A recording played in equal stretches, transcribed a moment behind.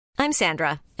I'm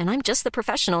Sandra, and I'm just the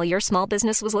professional your small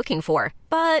business was looking for.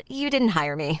 But you didn't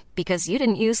hire me because you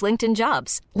didn't use LinkedIn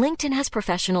Jobs. LinkedIn has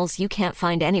professionals you can't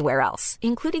find anywhere else,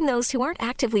 including those who aren't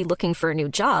actively looking for a new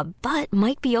job, but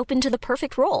might be open to the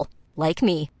perfect role, like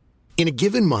me. In a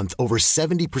given month, over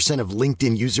 70% of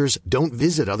LinkedIn users don't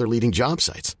visit other leading job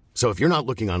sites. So if you're not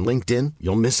looking on LinkedIn,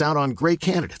 you'll miss out on great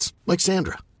candidates like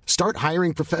Sandra. Start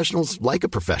hiring professionals like a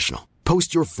professional.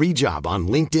 Post your free job on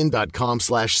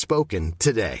linkedin.com/spoken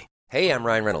today. Hey, I'm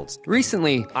Ryan Reynolds.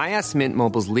 Recently, I asked Mint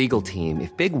Mobile's legal team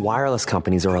if big wireless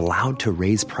companies are allowed to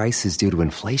raise prices due to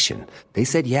inflation. They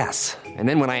said yes. And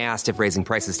then when I asked if raising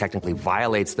prices technically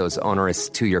violates those onerous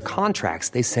two-year contracts,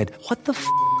 they said, "What the f***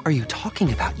 are you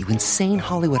talking about, you insane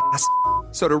Hollywood ass?"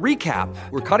 So to recap,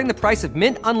 we're cutting the price of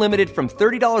Mint Unlimited from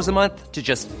 $30 a month to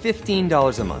just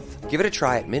 $15 a month. Give it a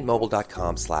try at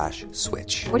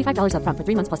mintmobile.com/switch. $45 up front for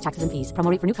 3 months plus taxes and fees. Promo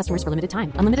rate for new customers for limited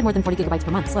time. Unlimited more than 40 gigabytes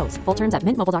per month. Slows full terms at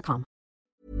mintmobile.com.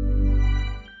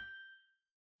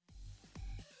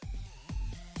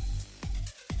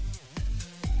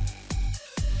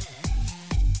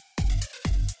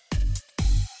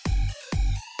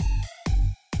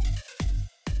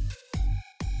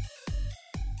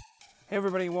 Hey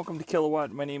everybody, welcome to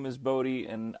Kilowatt. My name is Bodie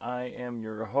and I am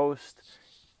your host.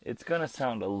 It's going to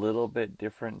sound a little bit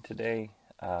different today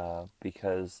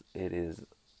because it is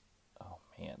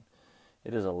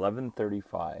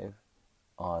 11:35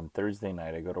 on Thursday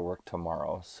night. I go to work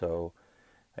tomorrow, so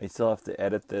I still have to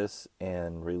edit this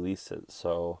and release it.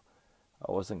 So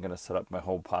I wasn't going to set up my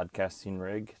whole podcasting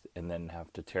rig and then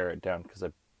have to tear it down because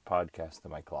I podcast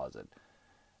in my closet.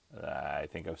 I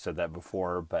think I've said that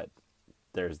before, but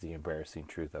there's the embarrassing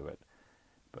truth of it.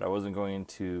 But I wasn't going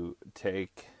to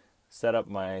set up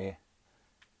my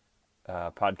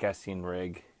podcasting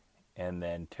rig and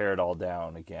then tear it all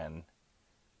down again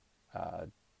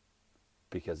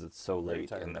because it's so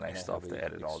late and then I still have to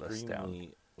edit all this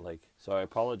down. So I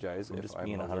apologize if I'm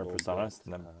being 100% honest,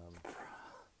 and I'm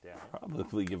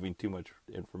probably giving too much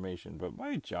information, but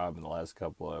my job in the last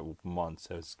couple of months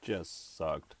has just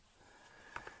sucked.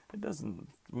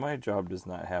 My job does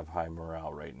not have high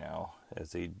morale right now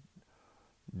as a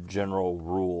general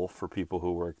rule for people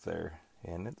who work there,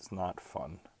 and it's not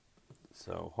fun.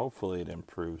 So hopefully it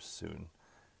improves soon.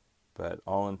 But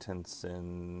all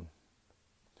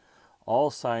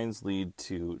signs lead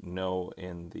to no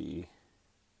in the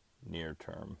near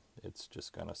term. It's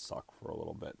just going to suck for a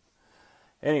little bit.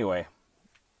 Anyway,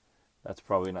 that's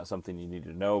probably not something you need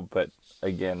to know, but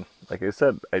again, like I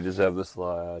said, I just have this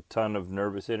ton of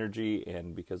nervous energy,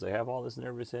 and because I have all this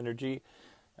nervous energy,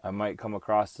 I might come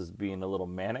across as being a little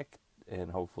manic, and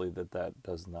hopefully that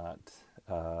does not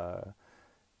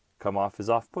come off as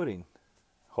off-putting,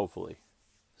 hopefully.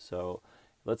 So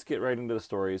let's get right into the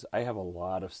stories. I have a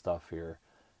lot of stuff here.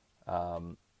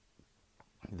 The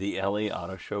LA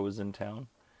Auto Show is in town.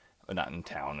 Not in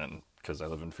town, and because I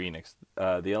live in Phoenix.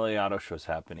 The LA Auto Show is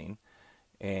happening.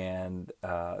 And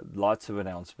lots of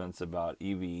announcements about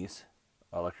EVs,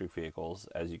 electric vehicles,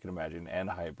 as you can imagine,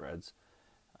 and hybrids.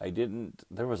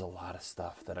 There was a lot of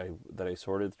stuff that I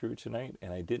sorted through tonight,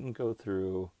 and I didn't go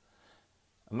through.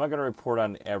 I'm not going to report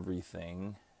on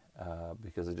everything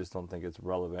because I just don't think it's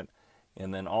relevant.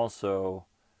 And then also,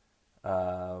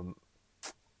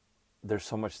 there's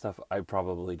so much stuff I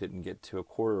probably didn't get to a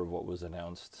quarter of what was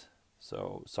announced.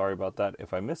 So sorry about that.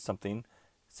 If I missed something,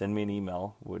 send me an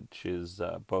email, which is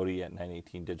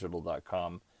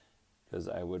bodie@918digital.com, because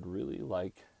I would really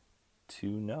like to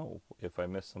know if I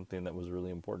missed something that was really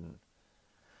important.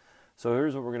 So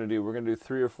here's what we're going to do. We're going to do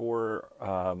 3 or 4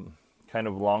 kind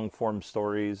of long-form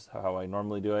stories, how I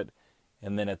normally do it.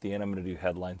 And then at the end, I'm going to do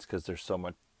headlines because there's so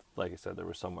much, like I said, there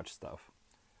was so much stuff.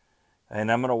 And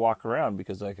I'm going to walk around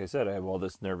because, like I said, I have all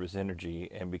this nervous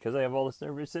energy. And because I have all this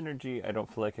nervous energy, I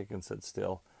don't feel like I can sit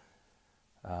still.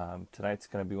 Tonight's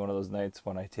going to be one of those nights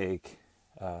when I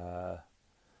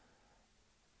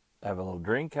have a little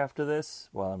drink after this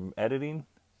while I'm editing,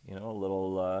 a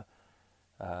little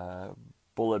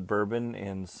Bullet bourbon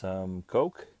and some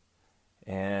Coke.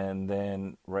 And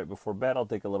then right before bed, I'll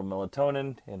take a little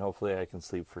melatonin and hopefully I can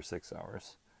sleep for 6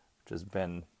 hours, which has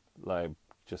been,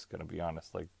 just going to be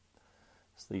honest,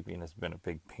 sleeping has been a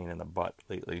big pain in the butt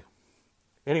lately.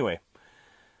 Anyway.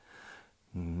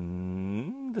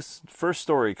 This first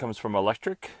story comes from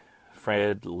Electrek,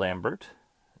 Fred Lambert.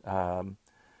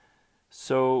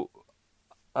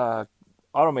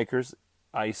 Automakers,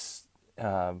 ICE,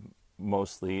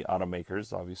 mostly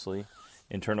automakers, obviously,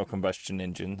 internal combustion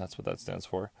engine, that's what that stands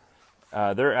for.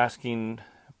 They're asking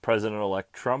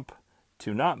President-elect Trump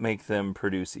to not make them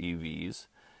produce EVs.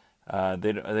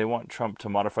 They want Trump to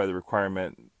modify the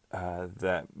requirement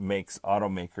that makes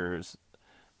automakers,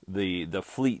 the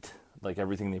fleet, like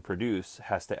everything they produce,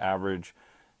 has to average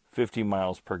 50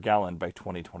 miles per gallon by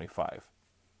 2025.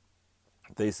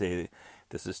 They say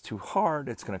this is too hard,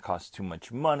 it's going to cost too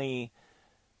much money.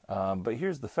 But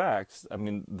here's the facts. I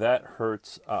mean, that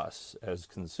hurts us as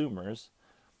consumers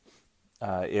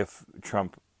if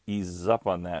Trump eases up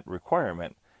on that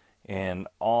requirement. And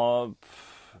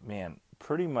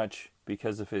pretty much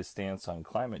because of his stance on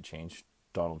climate change,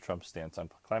 Donald Trump's stance on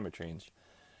climate change,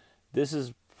 this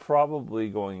is probably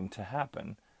going to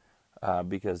happen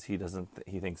because he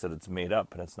thinks that it's made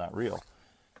up and it's not real.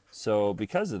 So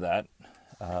because of that,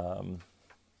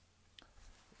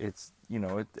 it's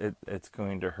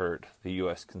going to hurt the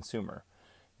U.S. consumer.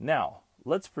 Now,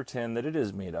 let's pretend that it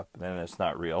is made up and it's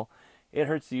not real. It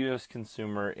hurts the U.S.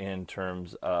 consumer in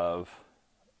terms of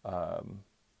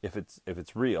if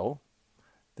it's real,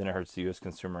 then it hurts the U.S.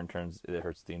 consumer in terms it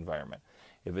hurts the environment.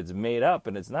 If it's made up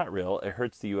and it's not real, it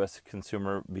hurts the U.S.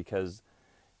 consumer because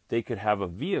they could have a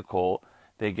vehicle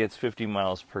that gets 50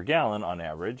 miles per gallon on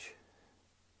average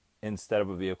instead of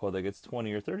a vehicle that gets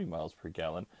 20 or 30 miles per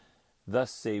gallon,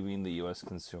 thus saving the U.S.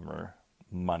 consumer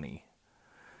money.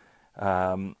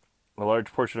 A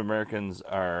large portion of Americans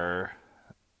are,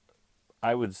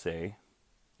 I would say,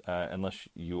 unless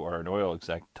you are an oil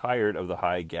exec, tired of the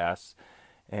high gas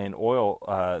and oil,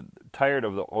 tired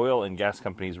of the oil and gas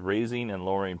companies raising and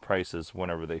lowering prices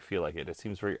whenever they feel like it. It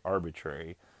seems very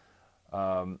arbitrary.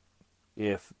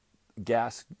 If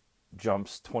gas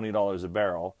jumps $20 a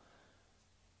barrel,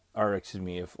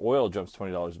 if oil jumps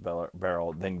 $20 a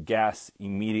barrel, then gas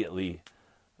immediately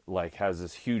has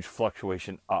this huge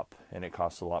fluctuation up, and it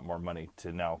costs a lot more money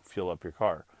to now fuel up your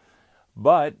car.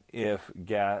 But if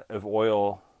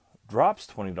oil drops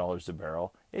 $20 a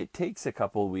barrel, it takes a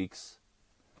couple of weeks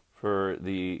for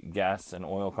the gas and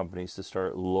oil companies to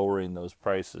start lowering those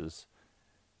prices,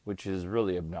 which is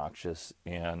really obnoxious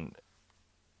and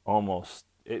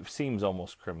it seems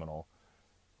almost criminal.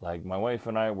 Like, my wife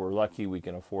and I were lucky we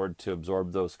can afford to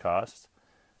absorb those costs.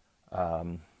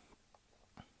 But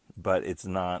it's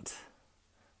not,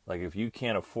 if you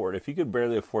could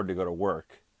barely afford to go to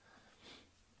work,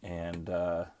 and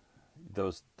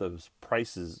those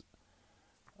prices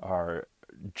are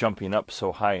jumping up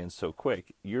so high and so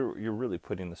quick, you're really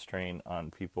putting the strain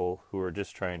on people who are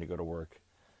just trying to go to work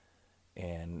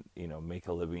and make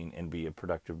a living and be a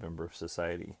productive member of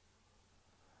society.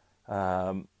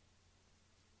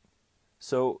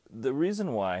 So the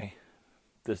reason why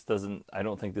I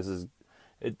don't think this is,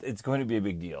 it's going to be a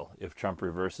big deal if Trump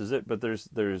reverses it, but there's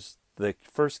the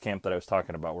first camp that I was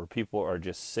talking about where people are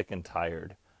just sick and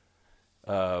tired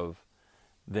of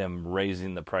them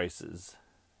raising the prices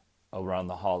around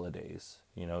the holidays.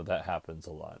 That happens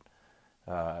a lot.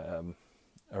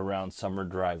 Around summer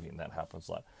driving, that happens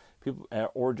a lot. People,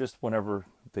 or just whenever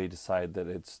they decide that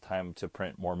it's time to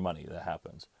print more money, that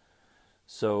happens.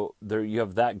 So there you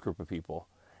have that group of people.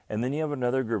 And then you have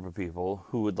another group of people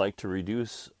who would like to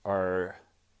reduce our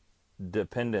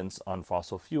dependence on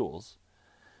fossil fuels.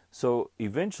 So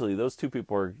eventually those two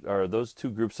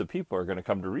groups of people are going to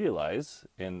come to realize,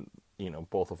 and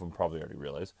both of them probably already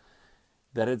realize,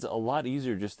 that it's a lot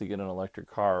easier just to get an electric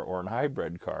car or an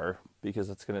hybrid car because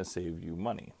it's going to save you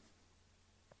money.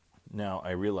 Now,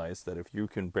 I realize that if you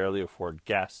can barely afford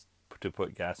gas to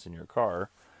put gas in your car,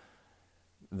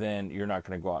 then you're not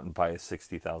going to go out and buy a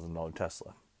 $60,000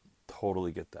 Tesla.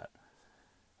 Totally get that.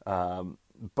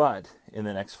 But in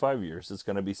the next 5 years, it's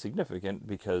going to be significant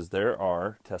because there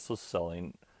are Teslas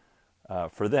selling,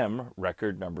 for them,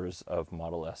 record numbers of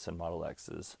Model S and Model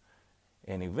X's.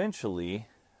 And eventually,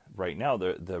 right now,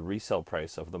 the resale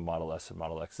price of the Model S and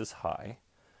Model X is high,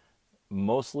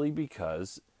 mostly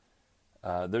because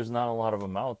there's not a lot of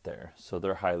them out there, so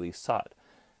they're highly sought.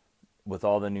 With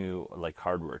all the new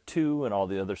hardware 2 and all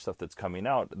the other stuff that's coming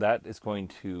out, that is going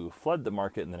to flood the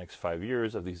market in the next 5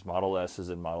 years of these Model S's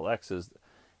and Model X's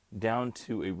down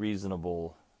to a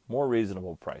more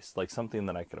reasonable price, like something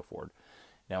that I could afford.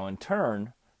 Now, in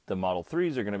turn, the Model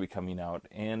 3s are going to be coming out,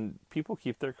 and people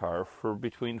keep their car for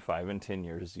between 5 and 10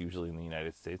 years, usually in the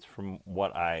United States, from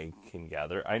what I can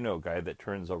gather. I know a guy that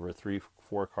turns over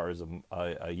 3-4 cars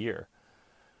a year,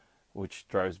 which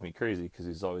drives me crazy because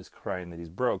he's always crying that he's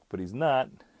broke, but he's not,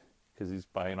 because he's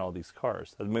buying all these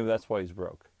cars. Maybe that's why he's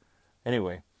broke.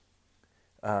 Anyway,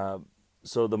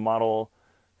 so the Model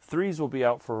 3s will be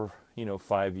out for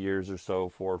 5 years or so,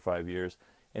 4 or 5 years,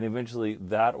 and eventually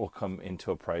that will come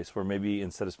into a price where maybe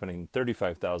instead of spending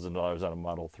 $35,000 on a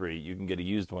Model 3, you can get a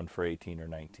used one for 18 or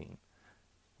 19,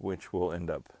 which will end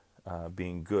up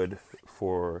being good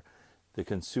for the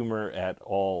consumer at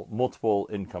all multiple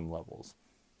income levels.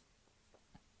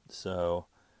 So,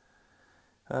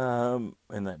 and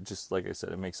that, just like I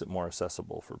said, it makes it more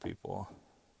accessible for people.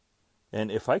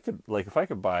 And if I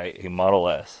could buy a Model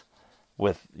S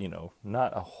with,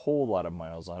 not a whole lot of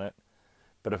miles on it,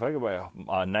 but if I could buy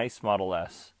a nice Model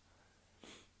S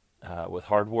with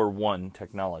Hardware 1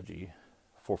 technology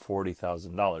for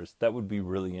 $40,000, that would be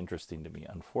really interesting to me.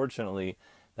 Unfortunately,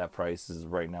 that price is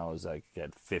right now is like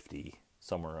at 50,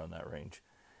 somewhere around that range,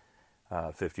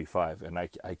 55, and I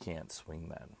can't swing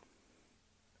that.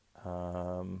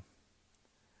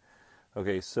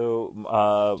 Okay, so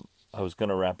I was going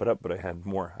to wrap it up, but I had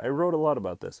more. I wrote a lot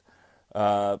about this.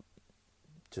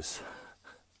 Just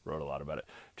wrote a lot about it.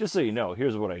 Just so you know,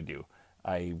 here's what I do.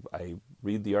 I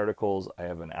read the articles. I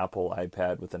have an Apple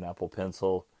iPad with an Apple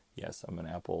Pencil. Yes, I'm an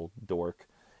Apple dork.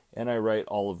 And I write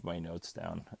all of my notes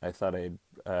down. I thought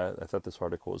this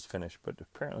article was finished, but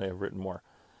apparently I've written more.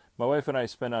 My wife and I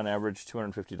spend on average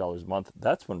 $250 a month.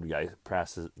 That's when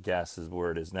gas is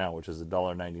where it is now, which is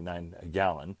 $1.99 a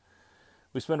gallon.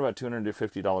 We spend about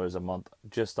 $250 a month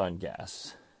just on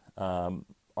gas.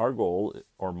 Our goal,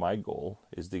 or my goal,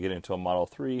 is to get into a Model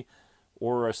 3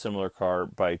 or a similar car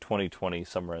by 2020,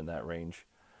 somewhere in that range.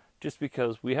 Just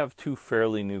because we have two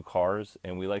fairly new cars,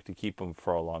 and we like to keep them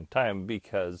for a long time,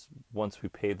 because once we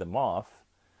pay them off,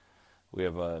 we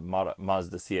have a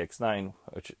Mazda CX-9,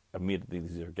 which immediately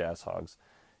these are gas hogs,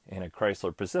 and a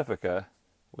Chrysler Pacifica,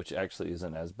 which actually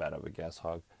isn't as bad of a gas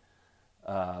hog.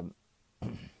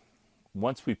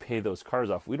 Once we pay those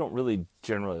cars off, we don't really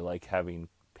generally like having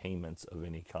payments of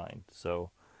any kind.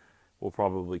 So we'll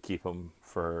probably keep them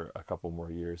for a couple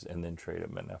more years and then trade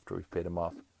them in after we've paid them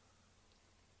off.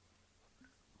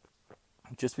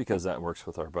 Just because that works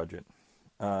with our budget.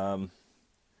 But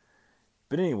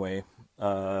anyway,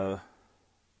 the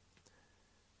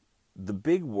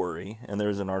big worry, and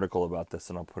there's an article about this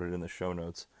and I'll put it in the show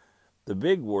notes. The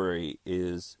big worry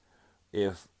is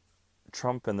if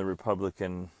Trump and the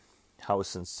Republican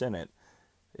House and Senate,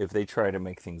 if they try to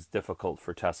make things difficult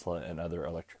for Tesla and other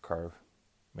electric car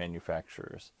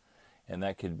manufacturers. And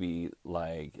that could be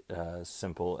like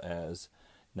simple as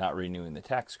not renewing the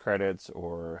tax credits,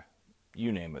 or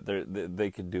you name it.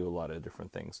 They could do a lot of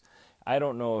different things. I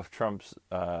don't know if Trump's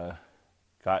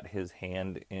got his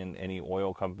hand in any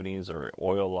oil companies or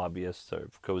oil lobbyists that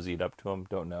have cozied up to him.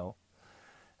 Don't know.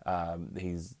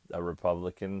 He's a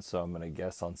Republican, so I'm going to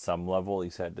guess on some level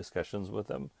he's had discussions with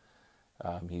them.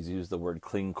 He's used the word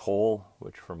clean coal,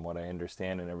 which from what I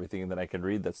understand and everything that I can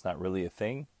read, that's not really a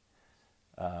thing.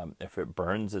 If it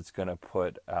burns, it's going to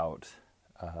put out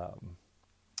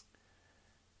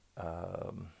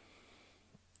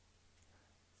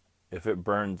if it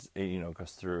burns, it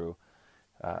goes through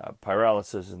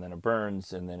pyrolysis, and then it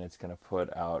burns, and then it's going to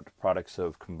put out products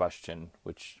of combustion,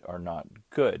 which are not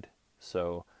good.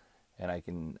 So, and I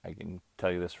can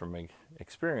tell you this from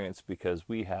experience, because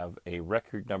we have a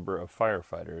record number of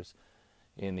firefighters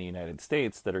in the United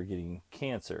States that are getting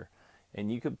cancer.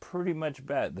 And you could pretty much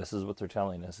bet, this is what they're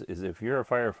telling us, is if you're a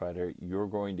firefighter, you're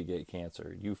going to get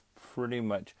cancer. You've pretty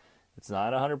much, it's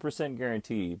not 100%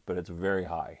 guaranteed, but it's very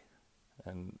high.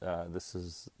 And this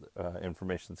is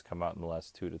information that's come out in the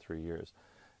last 2 to 3 years.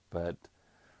 But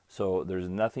so there's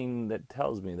nothing that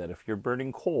tells me that if you're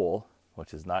burning coal,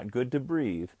 which is not good to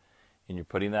breathe, and you're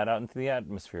putting that out into the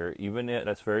atmosphere, even at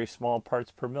that's very small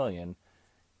parts per million,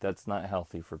 that's not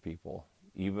healthy for people.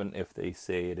 Even if they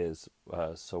say it is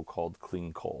so-called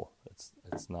clean coal,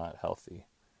 it's not healthy.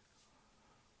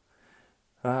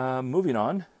 Moving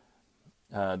on.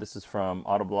 This is from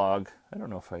Autoblog. I don't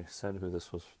know if I said who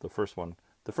this was, the first one.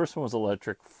 The first one was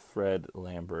Electric Fred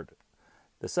Lambert.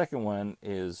 The second one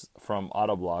is from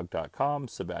Autoblog.com,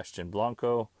 Sebastian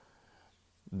Blanco.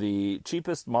 The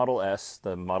cheapest Model S,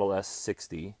 the Model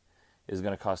S60, is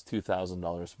going to cost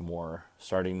 $2,000 more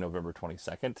starting November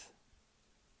 22nd.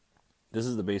 This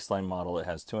is the baseline model. It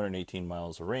has 218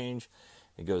 miles of range.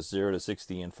 It goes 0 to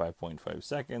 60 in 5.5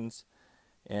 seconds.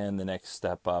 And the next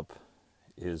step up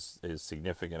is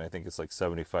significant. I think it's like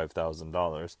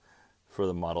 $75,000 for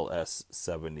the Model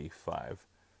S75.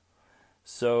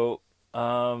 So,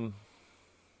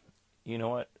 you know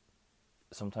what?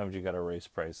 Sometimes you got to raise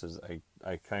prices.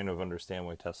 I kind of understand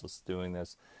why Tesla's doing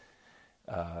this.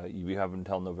 You have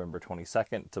until November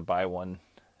 22nd to buy one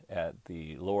at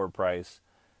the lower price.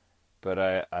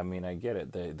 But I mean, I get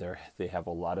it. They have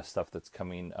a lot of stuff that's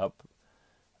coming up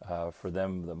for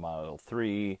them. The Model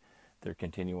 3, they're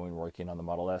continuing working on the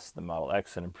Model S, the Model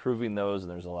X, and improving those.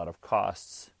 And there's a lot of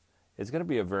costs. It's going to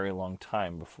be a very long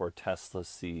time before Tesla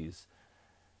sees,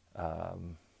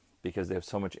 because they have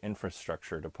so much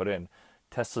infrastructure to put in.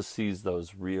 Tesla sees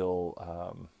those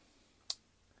real,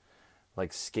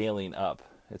 like scaling up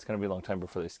it's going to be a long time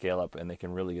before they scale up and they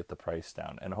can really get the price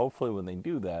down. And hopefully when they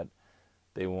do that,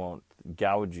 they won't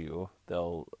gouge you.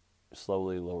 They'll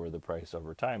slowly lower the price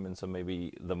over time. And so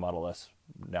maybe the Model S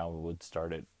now would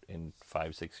start it in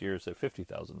 5-6 years at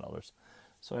 $50,000.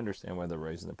 So I understand why they're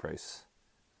raising the price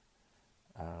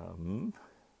by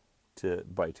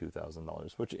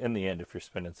 $2,000, which in the end, if you're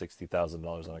spending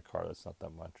 $60,000 on a car, that's not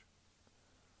that much.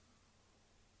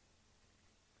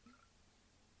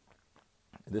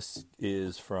 This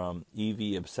is from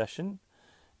EV Obsession,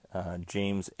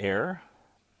 James Air.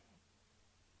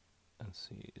 Let's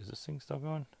see, is this thing still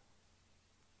going?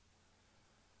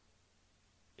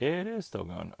 It is still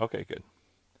going. Okay, good.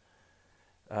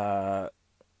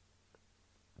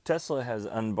 Tesla has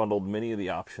unbundled many of the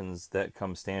options that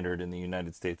come standard in the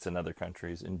United States and other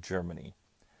countries in Germany.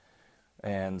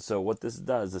 And so what this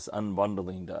does, this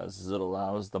unbundling does, is it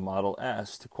allows the Model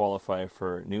S to qualify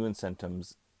for new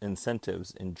incentives in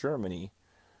Germany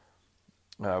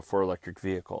for electric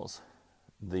vehicles.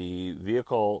 The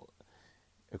vehicle,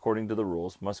 according to the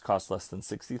rules, must cost less than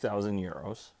 60,000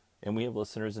 euros. And we have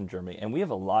listeners in Germany, and we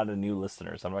have a lot of new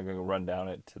listeners. I'm not going to run down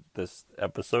it to this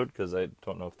episode because I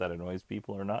don't know if that annoys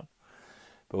people or not.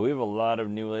 But we have a lot of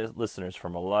new listeners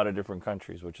from a lot of different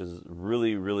countries, which is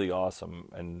really, really awesome.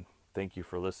 And thank you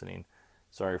for listening.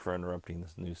 Sorry for interrupting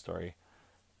this news story.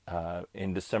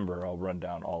 In December, I'll run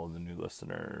down all of the new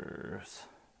listeners,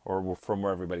 or from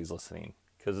where everybody's listening,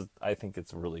 because I think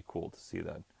it's really cool to see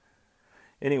that.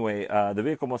 Anyway, the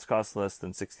vehicle must cost less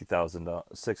than 60,000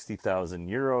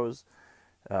 euros.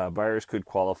 Buyers could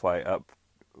qualify up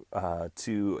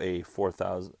to a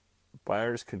 4,000.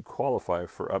 Buyers could qualify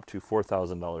for up to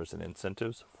 $4,000 in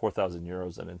incentives, 4,000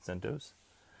 euros in incentives.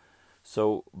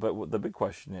 So, but the big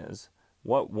question is,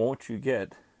 what won't you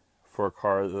get for a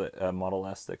car, a Model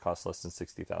S that costs less than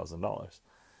 $60,000?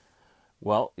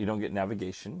 Well, you don't get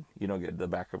navigation, you don't get the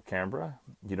backup camera,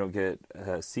 you don't get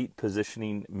seat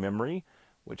positioning memory,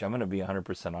 which I'm going to be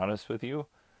 100% honest with you.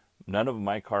 None of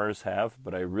my cars have,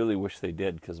 but I really wish they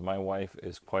did, because my wife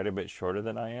is quite a bit shorter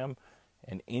than I am.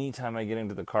 And anytime I get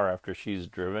into the car after she's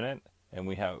driven it, and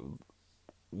we have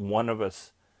one of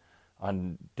us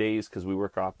on days, because we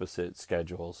work opposite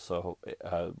schedules, so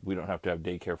we don't have to have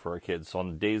daycare for our kids. So on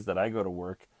the days that I go to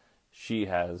work, she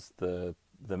has the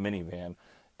minivan.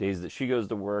 Days that she goes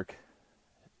to work,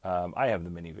 I have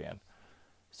the minivan.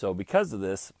 So because of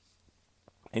this,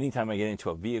 anytime I get into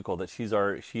a vehicle that she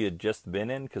had just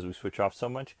been in, because we switch off so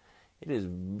much, it is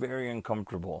very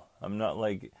uncomfortable. I'm not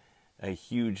like a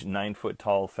huge 9-foot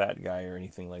tall fat guy or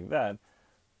anything like that,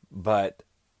 but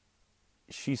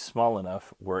she's small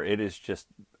enough where it is just,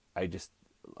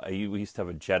 we used to have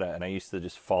a Jetta, and I used to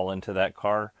just fall into that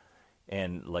car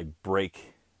and like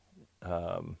break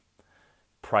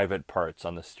private parts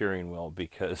on the steering wheel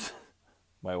because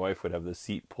my wife would have the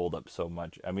seat pulled up so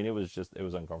much. I mean, it was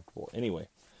uncomfortable. Anyway,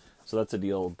 so that's a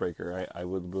deal breaker. I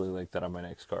would really like that on my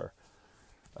next car.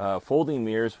 Folding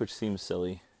mirrors, which seems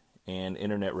silly, and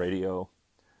internet radio.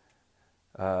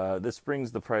 This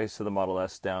brings the price of the Model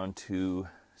S down to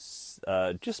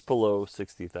just below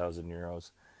 60,000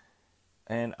 euros.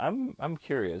 And I'm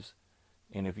curious,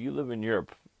 and if you live in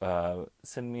Europe,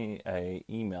 send me an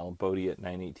email,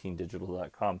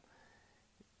 bodie@918digital.com.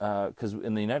 Because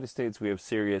in the United States we have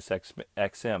Sirius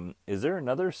XM. Is there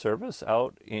another service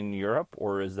out in Europe,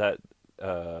 or is that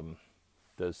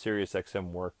does Sirius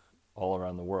XM work all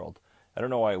around the world? I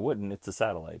don't know why it wouldn't. It's a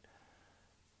satellite.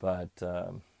 But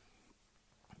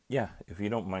yeah, if you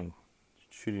don't mind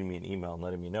shooting me an email and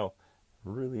letting me know,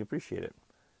 really appreciate it.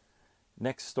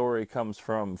 Next story comes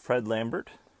from Fred Lambert.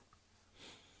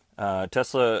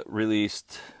 Tesla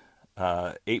released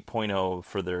 8.0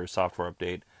 for their software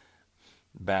update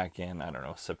back in, I don't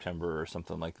know, September or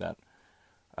something like that,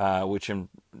 which in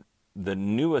the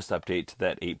newest update to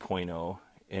that 8.0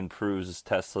 improves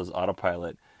Tesla's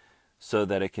autopilot so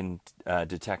that it can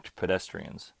detect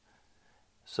pedestrians.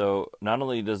 So not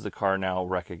only does the car now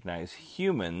recognize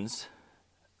humans,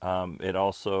 not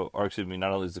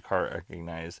only does the car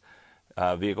recognize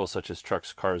vehicles such as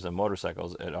trucks, cars, and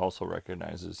motorcycles, it also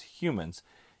recognizes humans.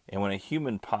 And when a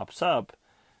human pops up,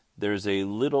 there's a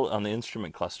little, on the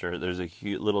instrument cluster, there's a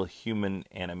little human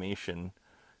animation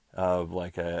of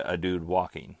like a dude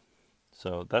walking.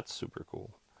 So that's super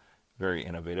cool. Very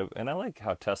innovative. And I like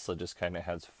how Tesla just kind of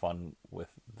has fun with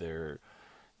their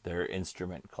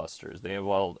instrument clusters. They have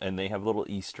they have little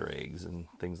Easter eggs and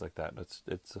things like that.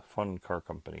 It's a fun car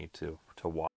company to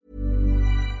watch.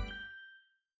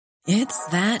 It's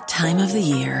that time of the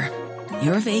year.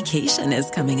 Your vacation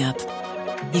is coming up.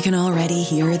 You can already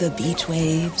hear the beach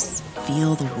waves,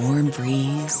 feel the warm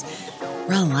breeze,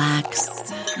 relax,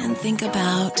 and think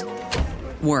about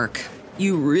Work.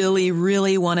 You really,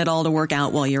 really want it all to work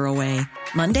out while you're away.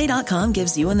 Monday.com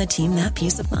gives you and the team that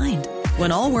peace of mind.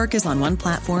 When all work is on one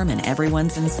platform and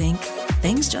everyone's in sync,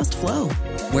 things just flow.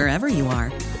 Wherever you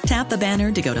are, tap the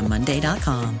banner to go to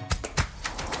Monday.com.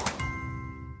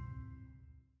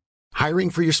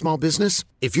 Hiring for your small business?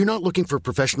 If you're not looking for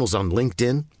professionals on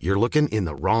LinkedIn, you're looking in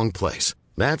the wrong place.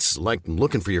 That's like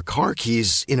looking for your car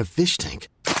keys in a fish tank.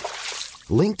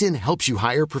 LinkedIn helps you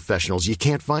hire professionals you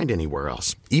can't find anywhere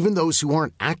else, even those who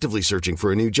aren't actively searching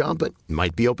for a new job but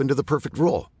might be open to the perfect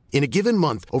role. In a given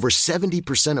month, over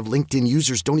 70% of LinkedIn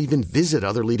users don't even visit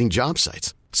other leading job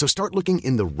sites. So start looking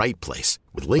in the right place.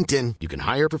 With LinkedIn, you can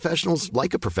hire professionals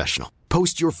like a professional.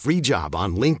 Post your free job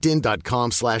on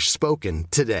linkedin.com/spoken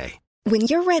today. When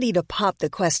you're ready to pop the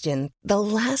question, the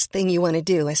last thing you want to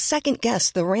do is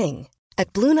second-guess the ring.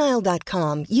 At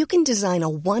BlueNile.com, you can design a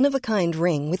one-of-a-kind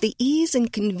ring with the ease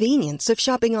and convenience of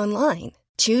shopping online.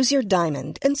 Choose your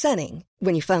diamond and setting.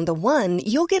 When you find the one,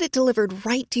 you'll get it delivered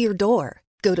right to your door.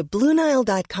 Go to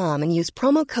BlueNile.com and use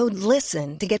promo code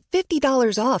LISTEN to get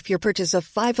 $50 off your purchase of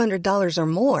 $500 or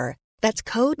more. That's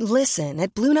code LISTEN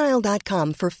at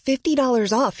BlueNile.com for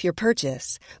 $50 off your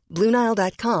purchase.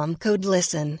 BlueNile.com, code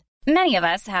LISTEN. Many of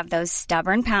us have those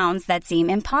stubborn pounds that seem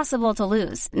impossible to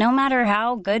lose, no matter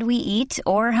how good we eat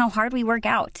or how hard we work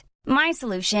out. My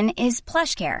solution is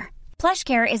PlushCare.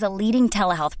 PlushCare is a leading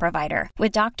telehealth provider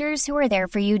with doctors who are there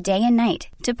for you day and night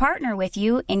to partner with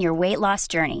you in your weight loss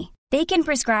journey. They can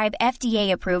prescribe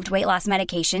FDA-approved weight loss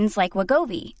medications like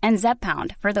Wegovy and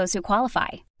Zepbound for those who qualify.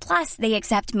 Plus, they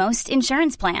accept most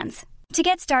insurance plans. To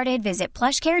get started, visit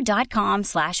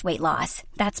plushcare.com/weightloss.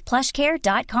 That's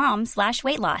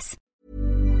plushcare.com/weightloss.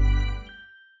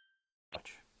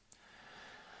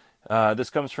 This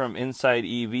comes from Inside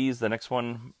EVs. The next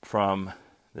one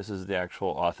this is the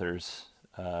actual author's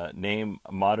name,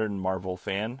 Modern Marvel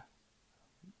Fan.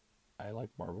 I like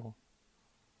Marvel.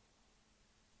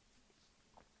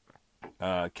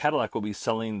 Cadillac will be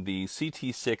selling the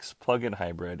CT6 plug-in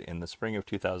hybrid in the spring of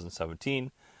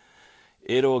 2017.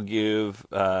 It'll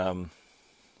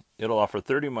offer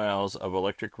 30 miles of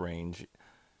electric range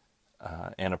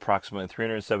and approximately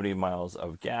 370 miles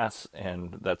of gas,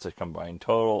 and that's a combined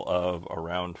total of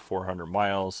around 400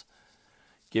 miles,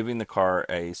 giving the car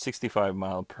a 65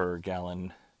 mile per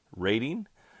gallon rating.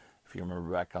 If you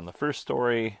remember back on the first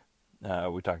story,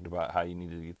 we talked about how you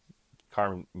needed to get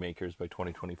car makers by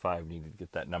 2025 needed to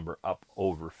get that number up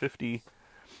over 50.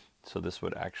 So this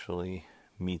would actually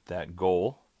meet that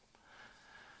goal.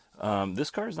 This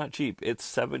car is not cheap. It's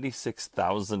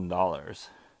 $76,000.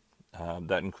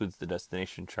 That includes the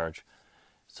destination charge.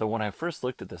 So when I first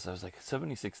looked at this, I was like,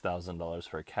 $76,000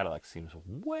 for a Cadillac seems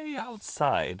way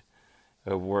outside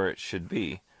of where it should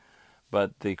be.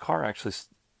 But the car actually,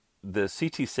 the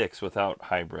CT6 without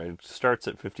hybrid starts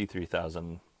at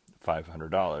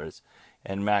 $53,500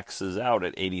 and maxes out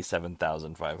at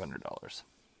 $87,500.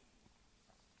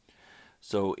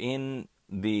 So in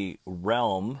the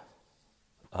realm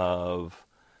of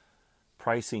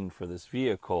pricing for this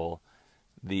vehicle,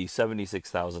 the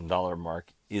 $76,000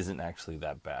 mark isn't actually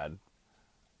that bad,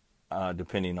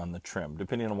 depending on the trim,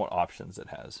 depending on what options it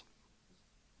has.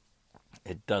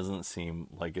 It doesn't seem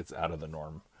like it's out of the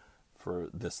norm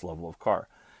for this level of car.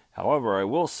 However, I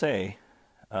will say,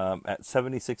 at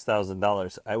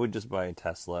 $76,000, I would just buy a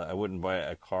Tesla. I wouldn't buy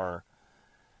a car.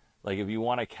 Like, if you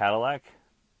want a Cadillac,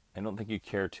 I don't think you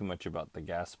care too much about the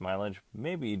gas mileage.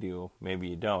 Maybe you do, maybe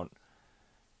you don't.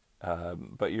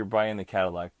 But you're buying the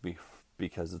Cadillac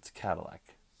because it's a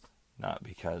Cadillac, not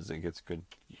because it gets good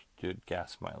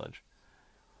gas mileage.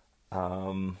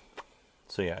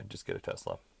 So yeah, just get a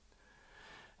Tesla.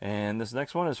 And this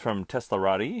next one is from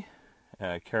Teslarati,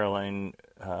 Caroline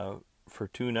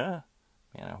Fortuna.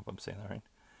 Man, I hope I'm saying that right.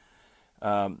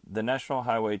 The National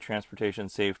Highway Transportation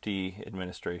Safety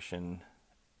Administration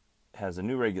has a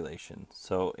new regulation.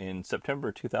 So in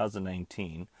September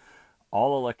 2019,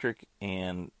 all electric,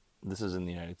 and this is in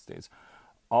the United States,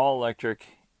 all electric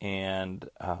and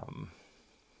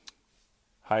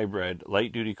hybrid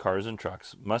light-duty cars and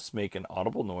trucks must make an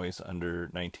audible noise under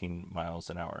 19 miles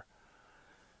an hour.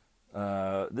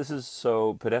 This is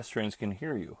so pedestrians can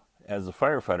hear you. As a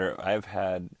firefighter, I've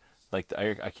had, like,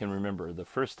 I can remember the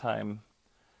first time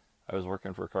I was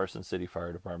working for Carson City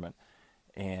Fire Department,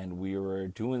 and we were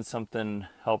doing something,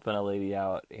 helping a lady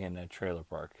out in a trailer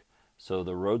park. So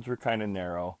the roads were kind of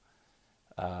narrow.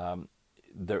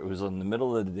 It was in the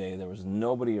middle of the day. There was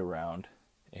nobody around,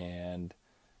 and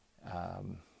I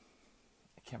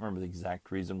can't remember the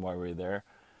exact reason why we were there,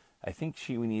 I think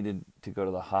she needed to go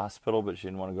to the hospital, but she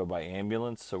didn't want to go by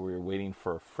ambulance, so we were waiting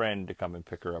for a friend to come and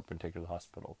pick her up and take her to the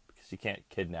hospital, because you can't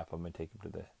kidnap them and take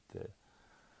them to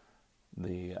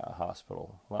the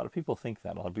hospital. A lot of people think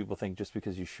that. A lot of people think just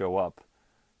because you show up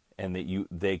and that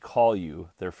they call you,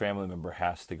 their family member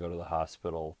has to go to the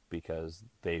hospital because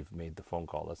they've made the phone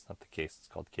call. That's not the case. It's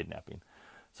called kidnapping.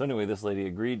 So anyway, this lady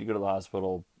agreed to go to the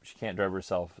hospital. She can't drive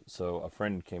herself, so a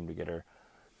friend came to get her.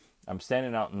 I'm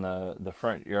standing out in the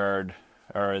front yard,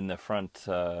 or in the front,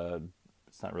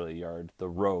 it's not really a yard, the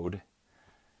road,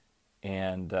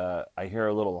 and I hear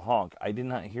a little honk. I did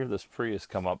not hear this Prius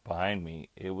come up behind me.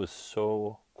 It was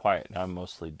so quiet. Now I'm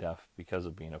mostly deaf because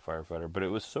of being a firefighter, but it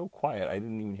was so quiet I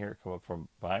didn't even hear it come up from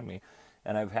behind me.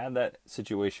 And I've had that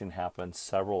situation happen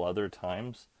several other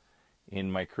times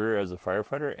in my career as a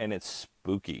firefighter, and it's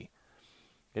spooky.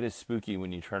 It is spooky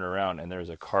when you turn around and there's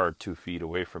a car 2 feet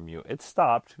away from you. It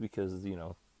stopped because, you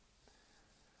know,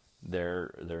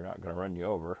 they're not going to run you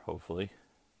over, hopefully.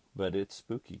 But it's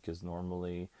spooky because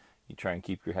normally you try and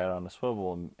keep your head on a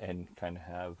swivel and kind of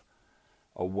have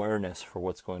awareness for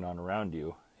what's going on around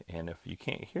you. And if you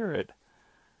can't hear it,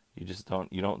 you just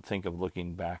don't think of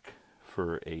looking back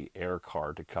for a air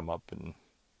car to come up and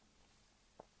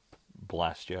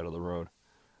blast you out of the road.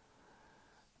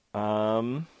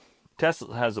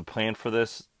 Tesla has a plan for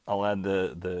this. I'll add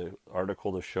the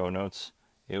article to show notes.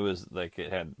 It was like,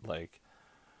 it had like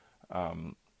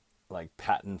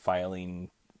patent filing,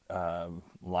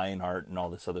 line art and all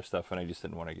this other stuff, and I just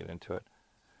didn't want to get into it.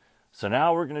 So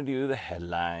now we're going to do the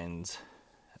headlines.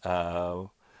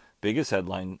 Biggest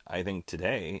headline, I think,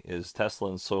 today is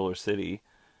Tesla and SolarCity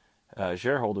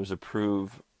shareholders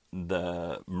approve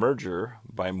the merger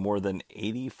by more than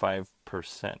 85%,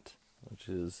 which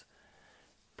is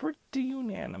pretty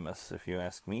unanimous, if you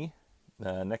ask me.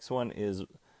 Next one is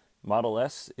Model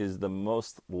S is the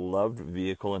most loved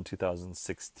vehicle in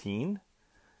 2016.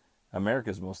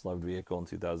 America's most loved vehicle in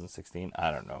 2016.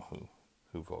 I don't know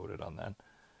who voted on that.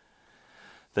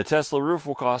 The Tesla roof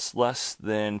will cost less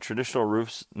than traditional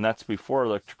roofs, and that's before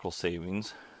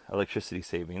electricity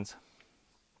savings.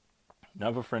 Now I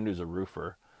have a friend who's a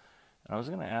roofer, and I was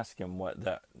going to ask him what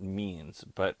that means,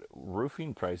 but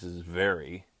roofing prices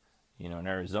vary. You know, in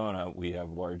Arizona, we have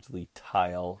largely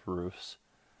tile roofs.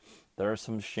 There are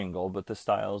some shingle, but the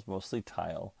style is mostly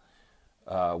tile.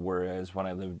 Whereas when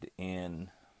I lived in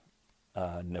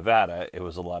Nevada, it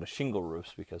was a lot of shingle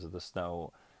roofs because of the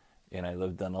snow. And I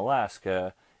lived in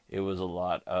Alaska, it was a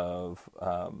lot of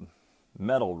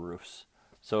metal roofs.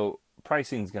 So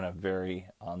pricing is going to vary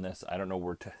on this. I don't know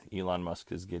where Elon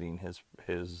Musk is getting his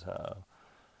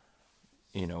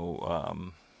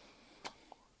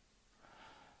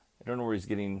I don't know where he's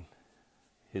getting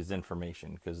his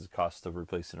information, because the cost of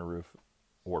replacing a roof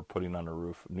or putting on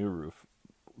a new roof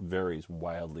varies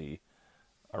wildly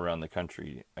around the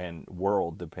country and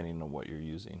world depending on what you're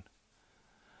using.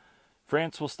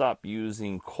 France will stop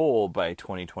using coal by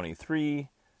 2023.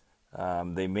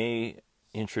 They may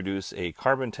introduce a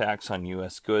carbon tax on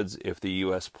U.S. goods if the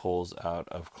U.S. pulls out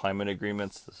of climate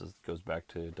agreements. This goes back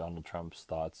to Donald Trump's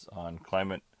thoughts on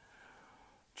climate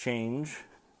change.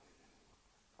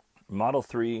 Model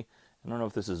 3, I don't know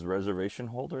if this is reservation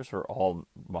holders or all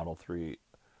Model 3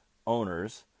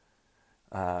 owners,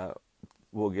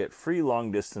 will get free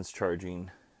long-distance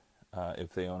charging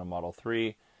if they own a Model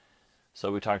 3.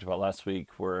 So we talked about last week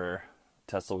where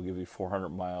Tesla will give you 400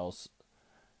 miles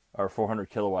or 400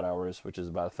 kilowatt hours, which is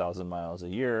about 1,000 miles a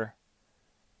year.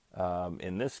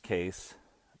 In this case,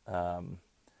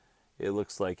 it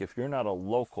looks like if you're not a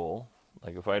local,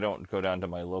 like if I don't go down to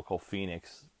my local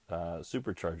Phoenix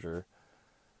supercharger,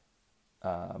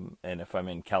 and if I'm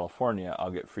in California,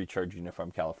 I'll get free charging if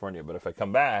I'm California. But if I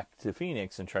come back to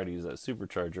Phoenix and try to use that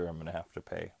supercharger, I'm going to have to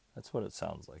pay. That's what it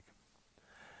sounds like.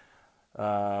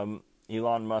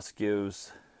 Elon Musk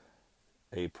gives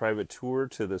a private tour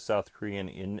to the South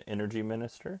Korean energy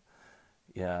minister.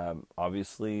 Yeah,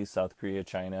 obviously South Korea,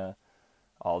 China,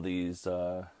 all these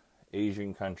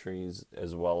Asian countries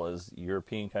as well as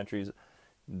European countries.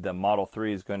 The Model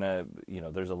 3 is going to,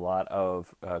 there's a lot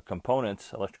of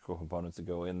components, electrical components that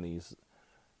go in these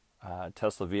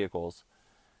Tesla vehicles.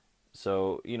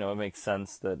 So, it makes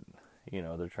sense that,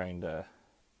 they're trying to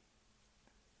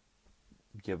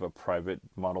give a private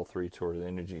Model 3 tour to the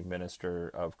energy minister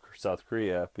of South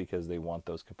Korea because they want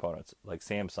those components. Like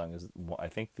Samsung is, I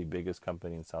think, the biggest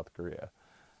company in South Korea.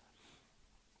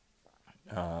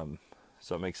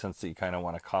 So it makes sense that you kind of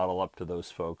want to coddle up to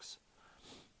those folks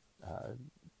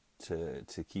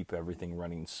to keep everything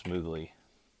running smoothly.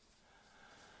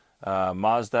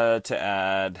 Mazda to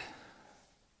add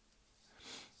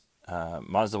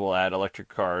Mazda will add electric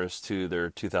cars to their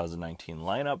 2019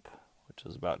 lineup, which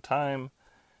is about time.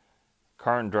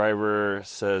 Car and Driver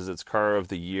says its car of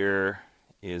the year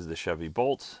is the Chevy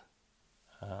Bolt.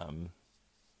 I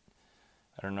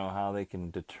don't know how they can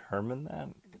determine that.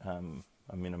 I'm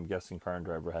guessing Car and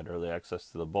Driver had early access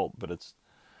to the Bolt, but it's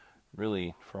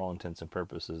really, for all intents and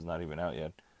purposes, not even out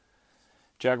yet.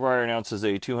 Jaguar announces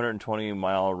a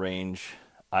 220-mile range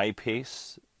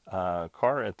I-Pace electric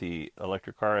car at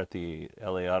the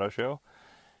LA Auto Show.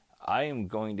 I am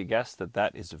going to guess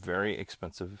that is a very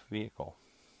expensive vehicle.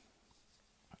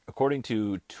 According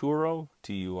to Turo,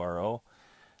 Turo,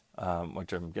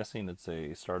 which I'm guessing it's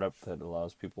a startup that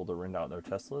allows people to rent out their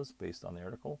Teslas based on the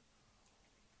article.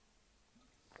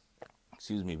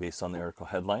 Based on the article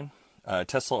headline.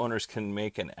 Tesla owners can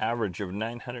make an average of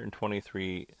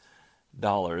 $923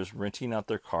 renting out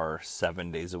their car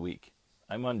 7 days a week.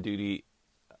 I'm on duty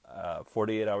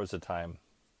 48 hours a time,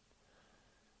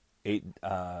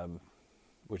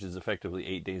 which is effectively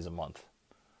 8 days a month.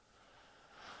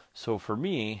 So for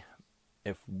me,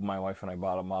 if my wife and I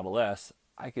bought a Model S,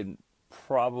 I could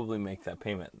probably make that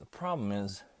payment. The problem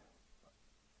is,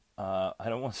 I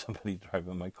don't want somebody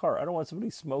driving my car. I don't want somebody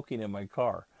smoking in my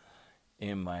car,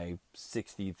 in my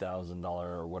 $60,000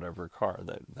 or whatever car.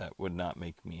 That would not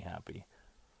make me happy.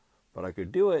 But I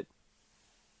could do it,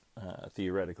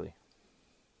 theoretically.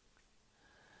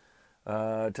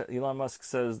 Elon Musk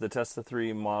says the Tesla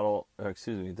Model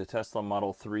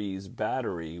 3's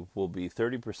battery will be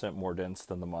 30% more dense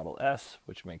than the Model S,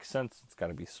 which makes sense. It's got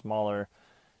to be smaller,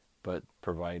 but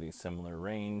provide a similar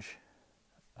range.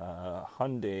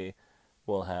 Hyundai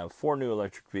will have 4 new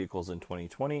electric vehicles in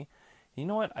 2020. You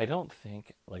know what? I don't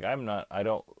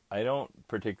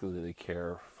particularly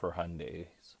care for Hyundais,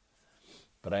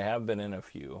 but I have been in a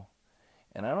few,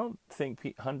 and I don't think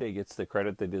Hyundai gets the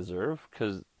credit they deserve,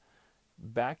 because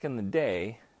back in the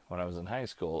day, when I was in high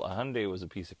school, a Hyundai was a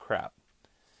piece of crap.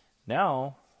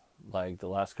 Now, like the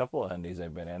last couple of Hyundais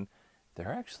I've been in,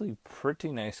 they're actually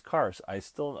pretty nice cars.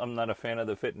 I'm not a fan of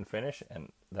the fit and finish,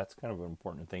 and that's kind of an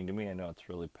important thing to me. I know it's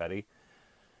really petty.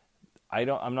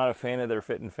 I'm not a fan of their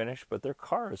fit and finish, but their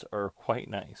cars are quite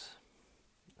nice.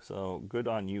 So good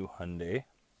on you, Hyundai.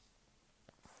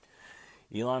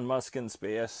 Elon Musk and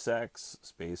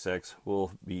SpaceX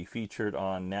will be featured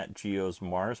on Nat Geo's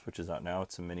Mars, which is out now.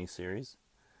 It's a mini-series.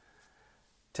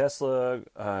 Tesla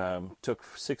took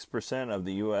 6% of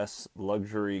the U.S.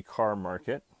 luxury car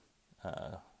market.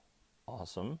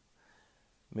 Awesome.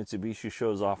 Mitsubishi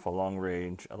shows off a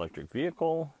long-range electric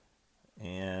vehicle.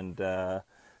 And then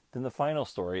the final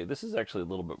story. This is actually a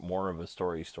little bit more of a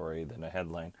story than a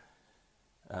headline.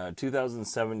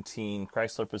 2017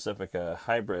 Chrysler Pacifica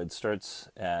Hybrid starts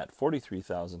at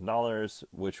 $43,000,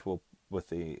 which will, with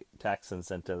the tax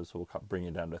incentives, will bring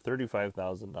it down to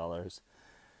 $35,000.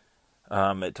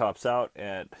 It tops out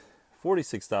at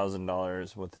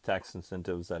 $46,000 with the tax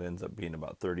incentives. That ends up being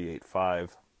about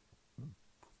 $38,500.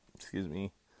 Excuse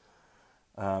me.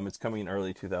 It's coming in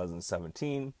early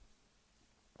 2017.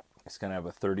 It's going to have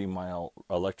a 30-mile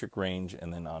electric range,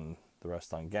 and then on the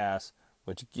rest on gas,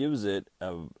 which gives it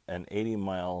an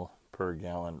 80-mile per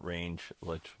gallon range,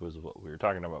 which was what we were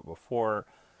talking about before,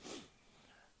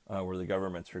 where the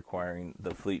government's requiring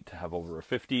the fleet to have over a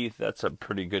 50. That's a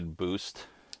pretty good boost.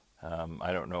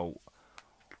 I don't know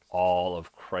all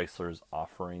of Chrysler's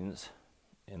offerings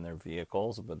in their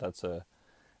vehicles, but it's a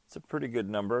pretty good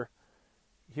number.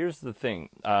 Here's the thing.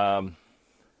 I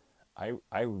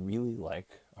really like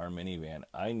our minivan.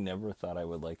 I never thought I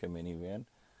would like a minivan.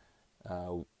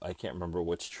 I can't remember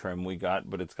which trim we got,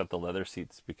 but it's got the leather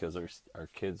seats because our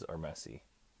kids are messy.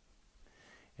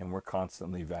 And we're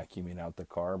constantly vacuuming out the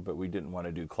car, but we didn't want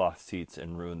to do cloth seats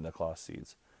and ruin the cloth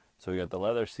seats. So we got the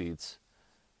leather seats.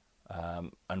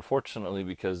 Unfortunately,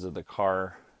 because of the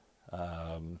car,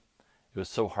 it was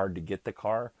so hard to get the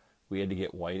car. We had to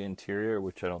get white interior,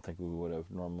 which I don't think we would have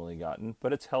normally gotten,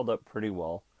 but it's held up pretty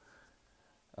well.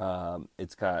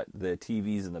 It's got the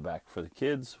TVs in the back for the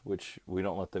kids, which we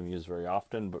don't let them use very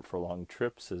often, but for long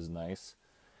trips is nice.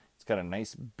 It's got a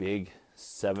nice big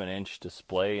 7-inch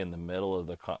display in the middle of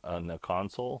the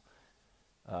console,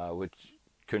 which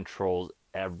controls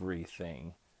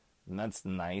everything, and that's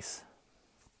nice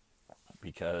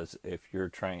because if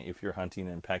you're hunting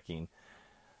and pecking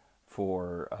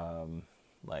for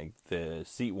like the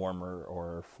seat warmer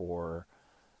or for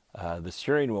the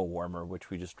steering wheel warmer, which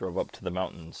we just drove up to the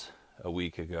mountains a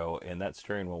week ago, and that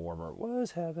steering wheel warmer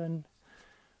was heaven.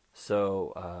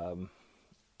 So,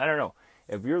 I don't know.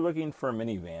 If you're looking for a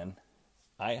minivan,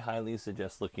 I highly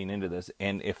suggest looking into this.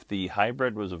 And if the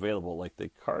hybrid was available, like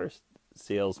the car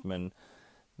salesman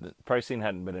The pricing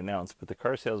hadn't been announced, but the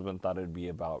car salesman thought it'd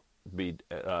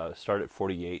start at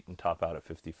 48 and top out at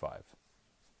 55.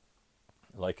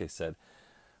 Like I said,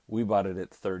 we bought it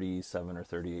at 37 or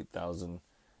 38,000.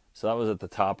 So that was at the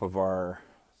top of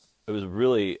it was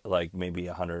really like maybe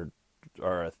 $100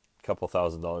 or a couple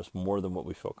 $1,000s more than what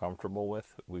we felt comfortable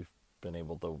with. We've been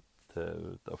able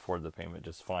to afford the payment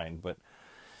just fine, but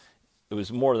it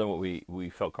was more than what we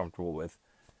felt comfortable with.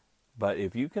 But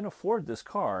if you can afford this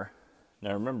car,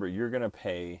 now remember, you're going to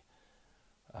pay,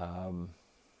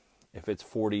 if it's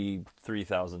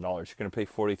 $43,000, you're going to pay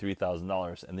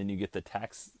 $43,000, and then you get the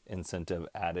tax incentive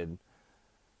added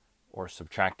or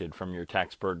subtracted from your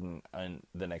tax burden in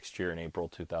the next year in April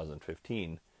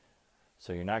 2015.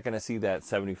 So you're not going to see that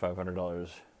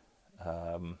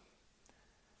 $7,500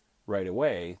 right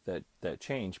away, that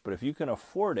change. But if you can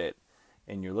afford it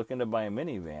and you're looking to buy a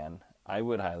minivan, I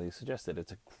would highly suggest it.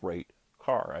 It's a great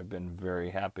car. I've been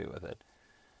very happy with it.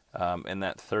 And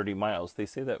that 30 miles, they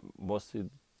say that most of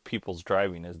people's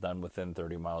driving is done within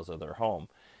 30 miles of their home.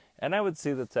 And I would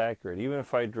say that's accurate. Even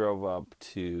if I drove up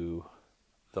to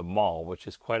the mall, which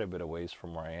is quite a bit of ways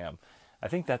from where I am, I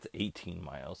think that's 18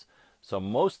 miles. So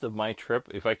most of my trip,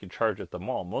 if I could charge at the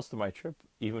mall, most of my trip,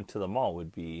 even to the mall,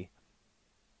 would be,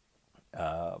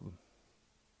 on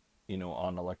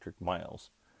electric miles.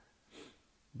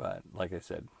 But like I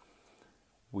said,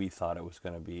 we thought it was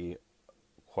going to be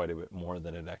quite a bit more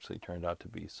than it actually turned out to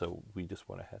be. So we just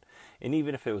went ahead. And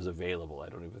even if it was available, I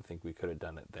don't even think we could have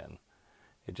done it then.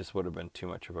 It just would have been too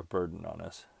much of a burden on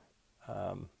us.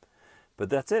 But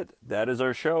that's it. That is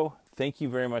our show. Thank you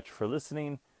very much for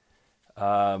listening.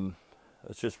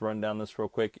 Let's just run down this real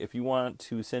quick. If you want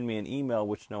to send me an email,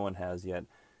 which no one has yet,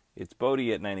 it's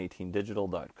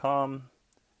bodie@918digital.com,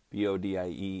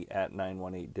 BODIE at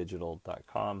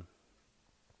 918digital.com.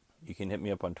 You can hit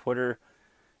me up on Twitter.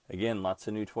 Again, lots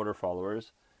of new Twitter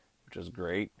followers, which is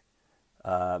great.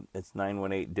 It's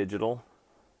 918digital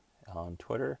on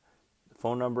Twitter. The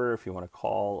phone number, if you want to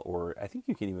call, or I think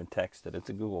you can even text it. It's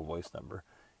a Google Voice number.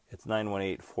 It's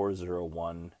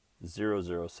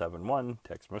 918-401-0071.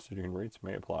 Text messaging rates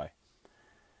may apply.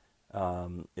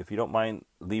 If you don't mind,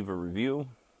 leave a review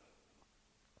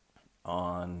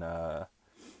on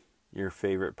your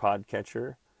favorite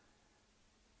podcatcher.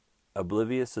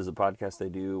 Oblivious is a podcast I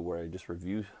do where I just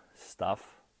review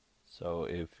stuff. So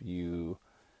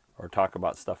or talk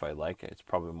about stuff I like, it's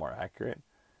probably more accurate.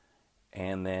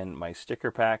 And then my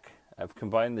sticker pack, I've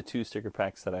combined the two sticker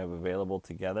packs that I have available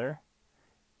together.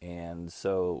 And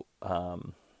so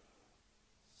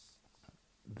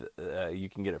you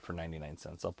can get it for 99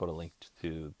 cents. I'll put a link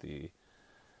to it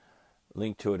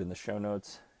in the show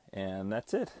notes. And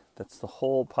that's it. That's the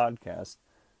whole podcast.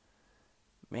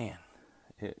 Man,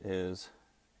 it is,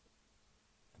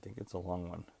 I think it's a long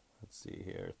one. Let's see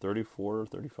here, 34,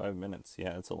 35 minutes.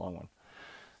 Yeah, it's a long one.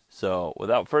 So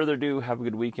without further ado, have a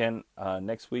good weekend.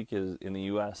 Next week is in the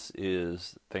U.S.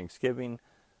 is Thanksgiving.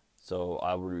 So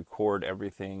I will record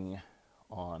everything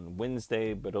on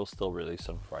Wednesday, but it'll still release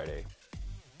on Friday,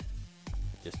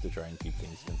 just to try and keep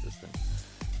things consistent.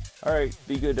 All right,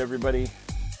 be good, everybody.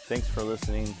 Thanks for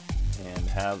listening, and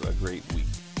have a great week.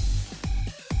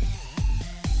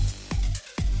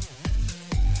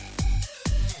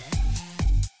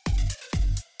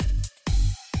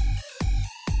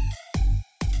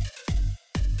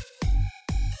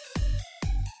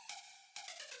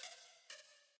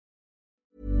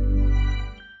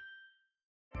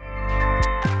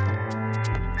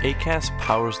 Acast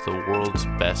powers the world's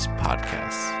best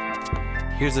podcasts.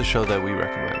 Here's a show that we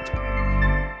recommend.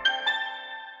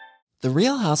 The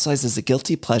Real Housewives is a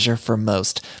guilty pleasure for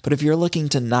most, but if you're looking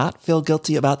to not feel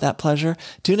guilty about that pleasure,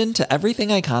 tune in to Everything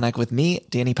Iconic with me,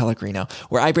 Danny Pellegrino,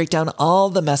 where I break down all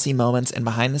the messy moments and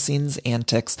behind-the-scenes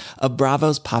antics of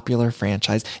Bravo's popular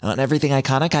franchise. And on Everything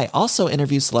Iconic, I also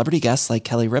interview celebrity guests like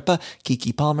Kelly Ripa,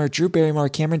 Keke Palmer, Drew Barrymore,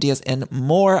 Cameron Diaz, and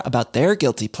more about their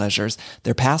guilty pleasures,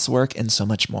 their past work, and so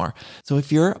much more. So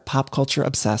if you're pop culture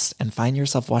obsessed and find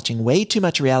yourself watching way too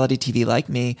much reality TV like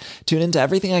me, tune in to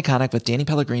Everything Iconic with Danny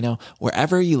Pellegrino,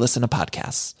 wherever you listen to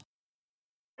podcasts.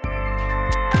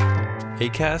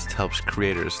 Acast helps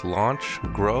creators launch,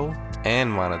 grow, and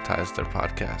monetize their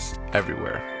podcasts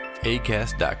everywhere.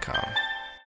 Acast.com.